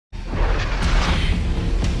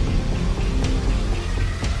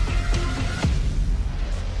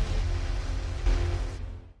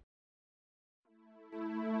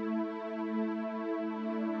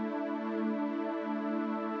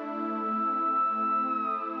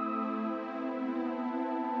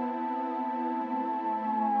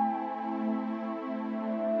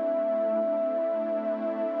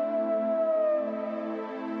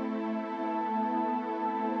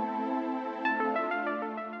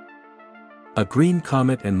A green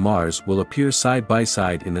comet and Mars will appear side by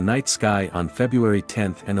side in the night sky on February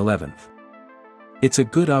 10th and 11th. It's a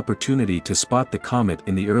good opportunity to spot the comet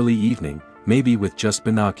in the early evening, maybe with just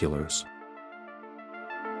binoculars.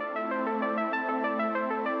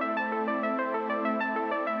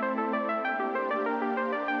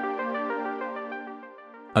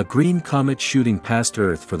 A green comet shooting past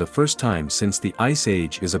Earth for the first time since the Ice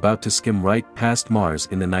Age is about to skim right past Mars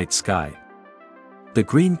in the night sky. The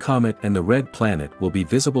green comet and the red planet will be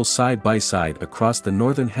visible side by side across the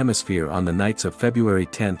northern hemisphere on the nights of February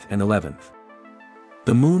 10th and 11th.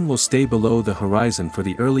 The moon will stay below the horizon for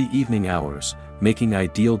the early evening hours, making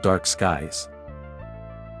ideal dark skies.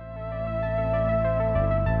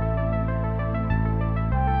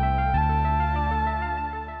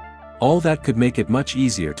 All that could make it much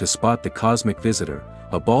easier to spot the cosmic visitor,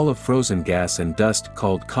 a ball of frozen gas and dust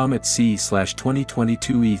called Comet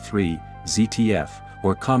C/2022 ZTF,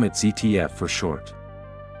 or Comet ZTF for short.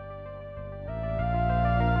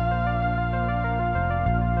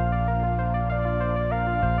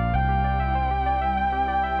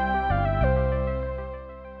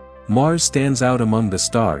 Mars stands out among the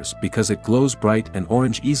stars because it glows bright and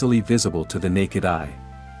orange, easily visible to the naked eye.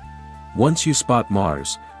 Once you spot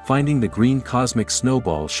Mars, finding the green cosmic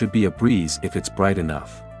snowball should be a breeze if it's bright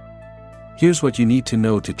enough. Here's what you need to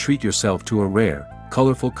know to treat yourself to a rare,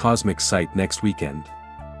 colorful cosmic sight next weekend.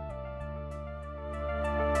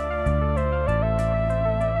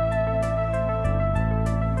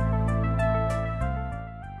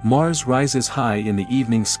 Mars rises high in the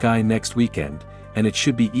evening sky next weekend, and it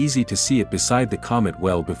should be easy to see it beside the comet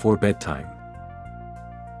well before bedtime.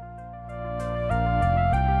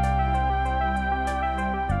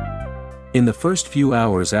 In the first few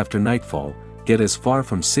hours after nightfall, get as far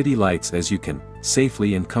from city lights as you can,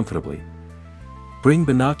 safely and comfortably. Bring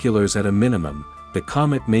binoculars at a minimum. The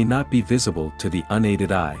comet may not be visible to the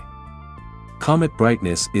unaided eye. Comet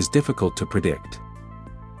brightness is difficult to predict.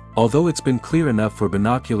 Although it's been clear enough for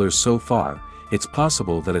binoculars so far, it's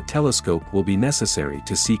possible that a telescope will be necessary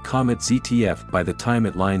to see Comet ZTF by the time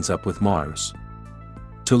it lines up with Mars.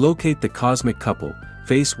 To locate the cosmic couple,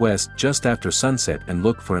 face west just after sunset and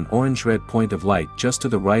look for an orange-red point of light just to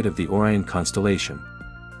the right of the Orion constellation.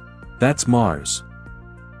 That's Mars.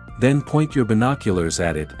 Then point your binoculars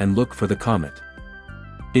at it and look for the comet.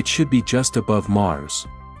 It should be just above Mars.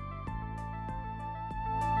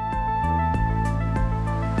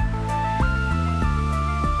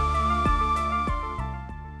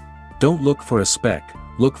 Don't look for a speck,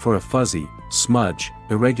 look for a fuzzy, smudge,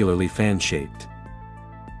 irregularly fan-shaped.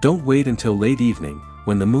 Don't wait until late evening,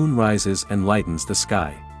 when the moon rises and lightens the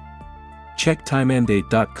sky. Check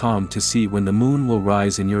timeanddate.com to see when the moon will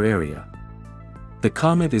rise in your area. The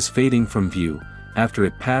comet is fading from view, after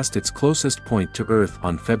it passed its closest point to Earth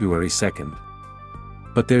on February 2nd.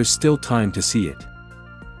 But there's still time to see it.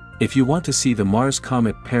 If you want to see the Mars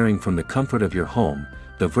comet pairing from the comfort of your home,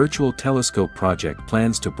 the Virtual Telescope Project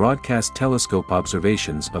plans to broadcast telescope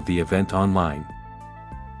observations of the event online.